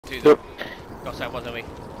two's up. Got set ones on me.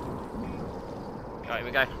 Right, here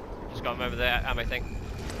we go. Just got him over the ammo thing.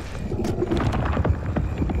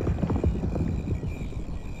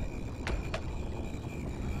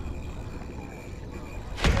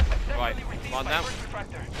 Right, one down. One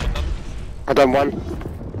done. I've done one.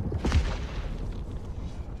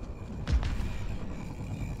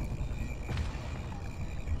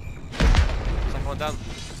 Second one done.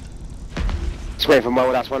 Just waiting for my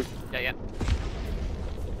last one. Yeah, yeah.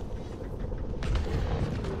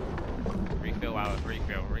 Refill hour,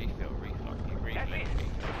 refill.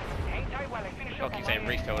 I keep saying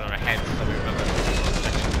refill on our heads, so we remember.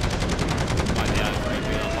 Right, yeah,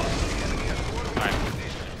 refill on box. Right.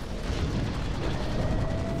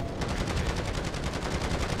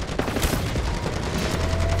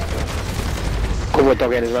 Got one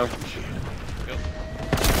dog in as well.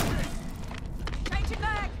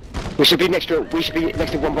 We should be next to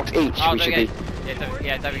one box each. Oh, we should be. be. Don't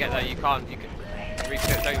forget that you can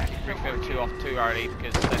refill. Don't refill too off too early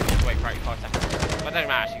because then you have to wait for 85 seconds. But it doesn't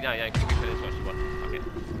matter actually. No, you can refill as much as you want. Okay.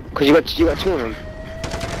 Because you got two of them.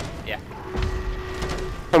 Yeah.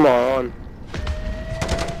 Come on.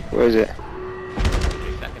 Where is it? 2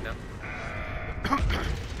 seconds now.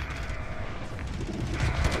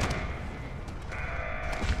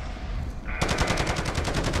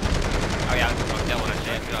 Oh yeah, I don't want to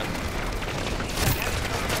share. Good on.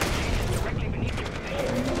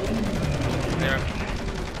 There.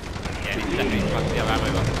 Yeah, you definitely run the other ammo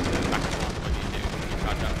box back and forth when you do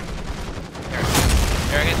charge up.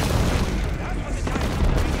 Here again.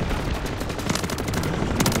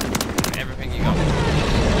 Everything you got. Go.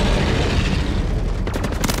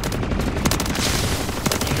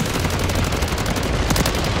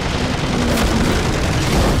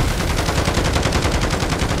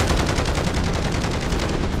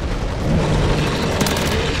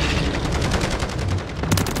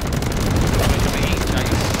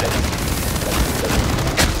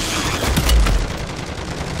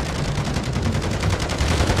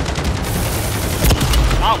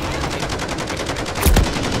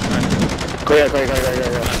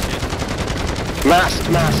 Mass.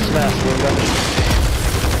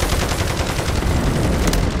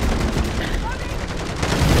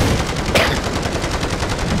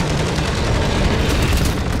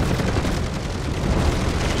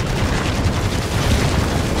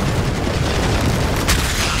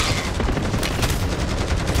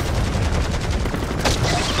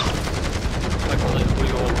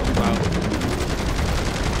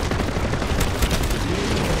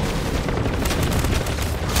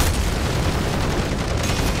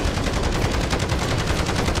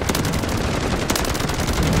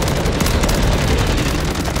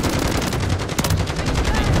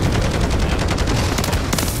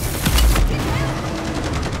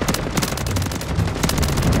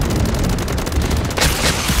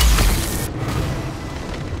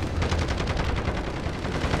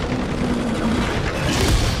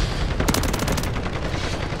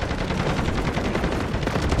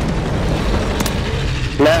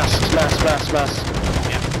 Mass.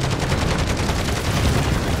 Yeah.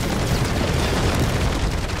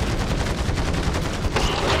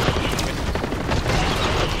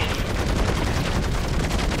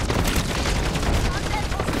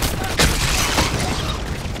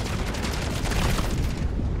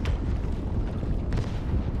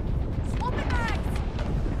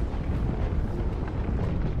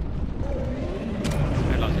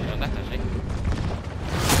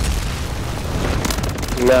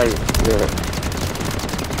 No.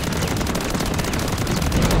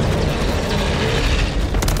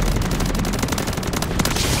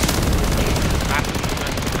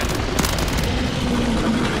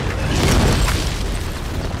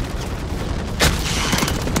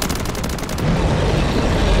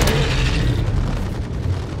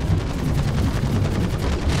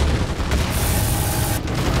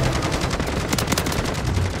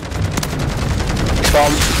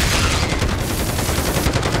 Bomb.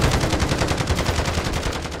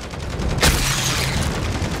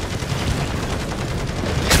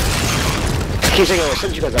 Keep saying I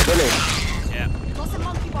sent you guys up, didn't he? Yeah. Toss a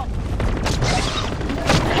monkey bomb.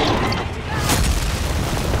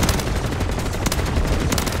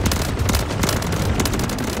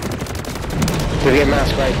 Did we get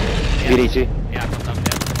mask right? Yeah. You need to. Yeah, I've got some, yeah.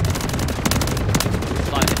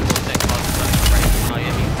 Slide it towards it, oh yeah,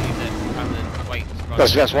 you can use it rather than wait.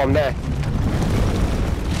 That's one there.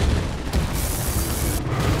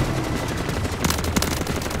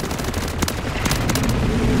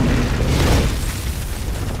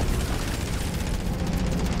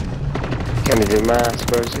 Can we do mask,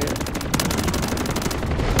 where is it?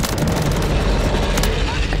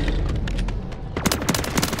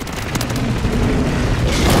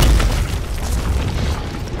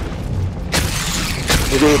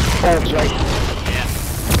 the orbs, right? Yeah.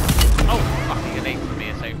 Oh, fucking elite from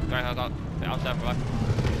me, so I got I'll survive.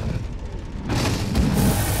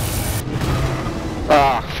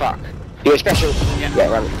 Ah, fuck. You special? Yeah,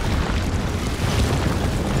 run.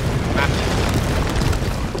 Map.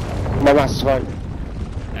 My mass is fine.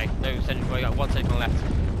 Okay, no central, you got one central left.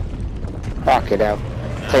 Fuck it hell.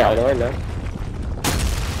 Take out the window.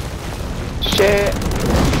 Shit.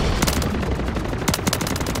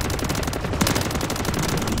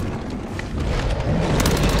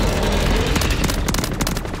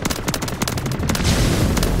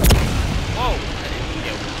 Whoa!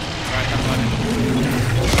 Right, that's fine.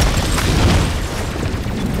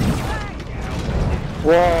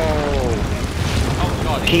 Whoa. Oh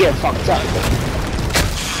god, You get fucked up.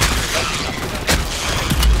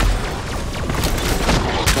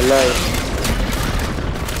 Hello.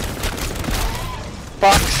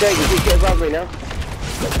 Fuck's sake, you just get above me now.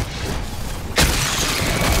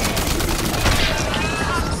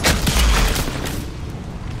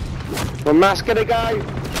 My mask gonna go.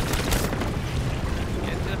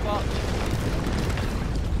 Get to the box.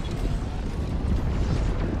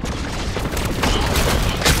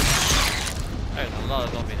 There's a lot of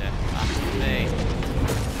zombies there. That's me.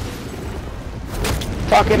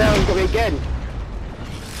 Fucking hell, you got me again.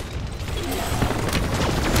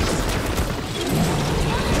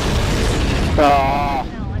 Oh.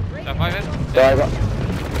 Surviving? Yeah, I got.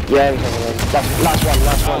 Yeah,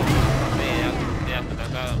 last one. Yeah,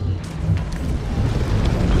 go.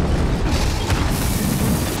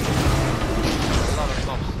 A lot of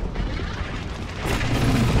mobs.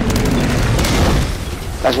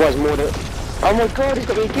 That's why it's more than. Oh my god, he's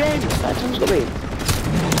got me again! That time's got me.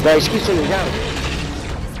 No, he keeps taking me down.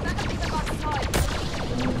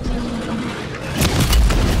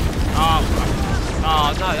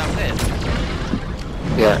 Oh no, that's it.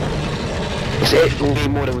 Yeah. It will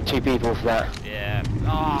need more than 2 people for that. Yeah.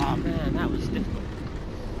 Oh man, that was difficult.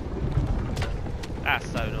 That's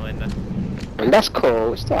so annoying then. And that's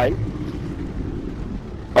cool, it's fine.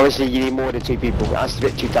 Obviously you need more than 2 people, that's a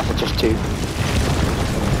bit too tough for just 2.